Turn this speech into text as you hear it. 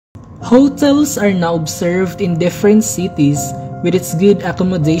Hotels are now observed in different cities. With its good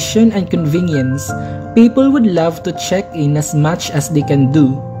accommodation and convenience, people would love to check in as much as they can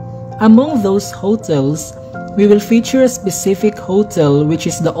do. Among those hotels, we will feature a specific hotel which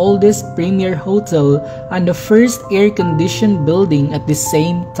is the oldest premier hotel and the first air-conditioned building at the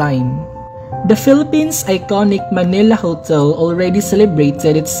same time. The Philippines' iconic Manila Hotel already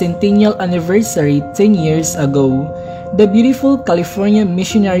celebrated its centennial anniversary 10 years ago. The beautiful California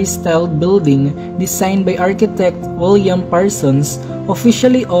missionary-style building, designed by architect William Parsons,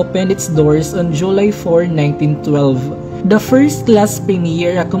 officially opened its doors on July 4, 1912. The first-class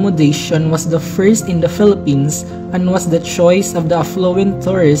premier accommodation was the first in the Philippines and was the choice of the affluent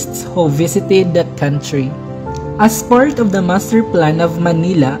tourists who visited that country. As part of the master plan of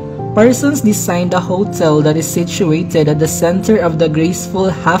Manila, Parsons designed a hotel that is situated at the center of the graceful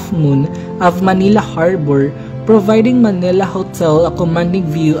half-moon of Manila Harbor, providing Manila Hotel a commanding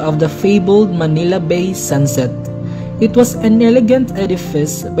view of the fabled Manila Bay sunset. It was an elegant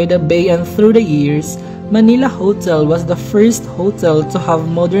edifice by the bay, and through the years, Manila Hotel was the first hotel to have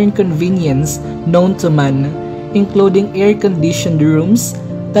modern convenience known to man, including air-conditioned rooms,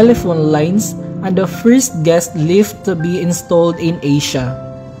 telephone lines, and the first guest lift to be installed in Asia.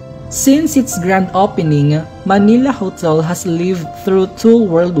 Since its grand opening, Manila Hotel has lived through 2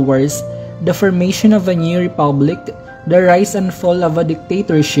 world wars, the formation of a new republic, the rise and fall of a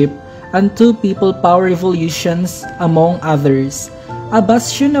dictatorship, and 2 people power revolutions, among others. A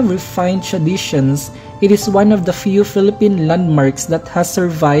bastion of refined traditions, it is one of the few Philippine landmarks that has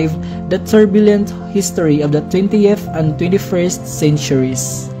survived the turbulent history of the 20th and 21st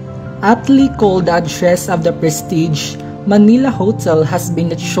centuries. Aptly called the address of the prestige, Manila Hotel has been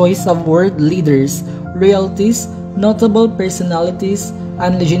the choice of world leaders, royalties, notable personalities,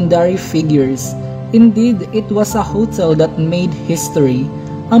 and legendary figures. Indeed, it was a hotel that made history.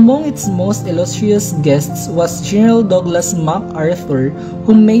 Among its most illustrious guests was General Douglas MacArthur,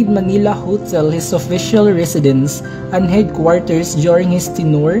 who made Manila Hotel his official residence and headquarters during his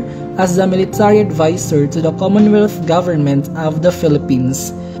tenure as the military advisor to the Commonwealth Government of the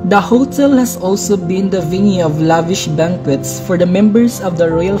Philippines. The hotel has also been the venue of lavish banquets for the members of the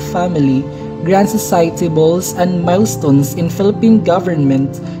royal family, grand society balls, and milestones in Philippine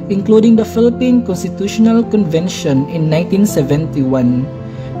government, including the Philippine Constitutional Convention in 1971.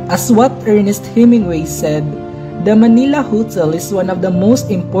 As what Ernest Hemingway said, the Manila Hotel is one of the most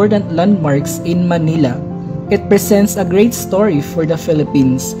important landmarks in Manila. It presents a great story for the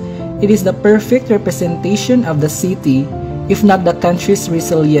Philippines. It is the perfect representation of the city, if not the country's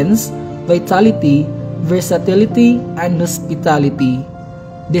resilience, vitality, versatility, and hospitality.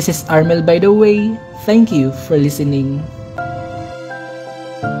 This is Armel, by the way. Thank you for listening.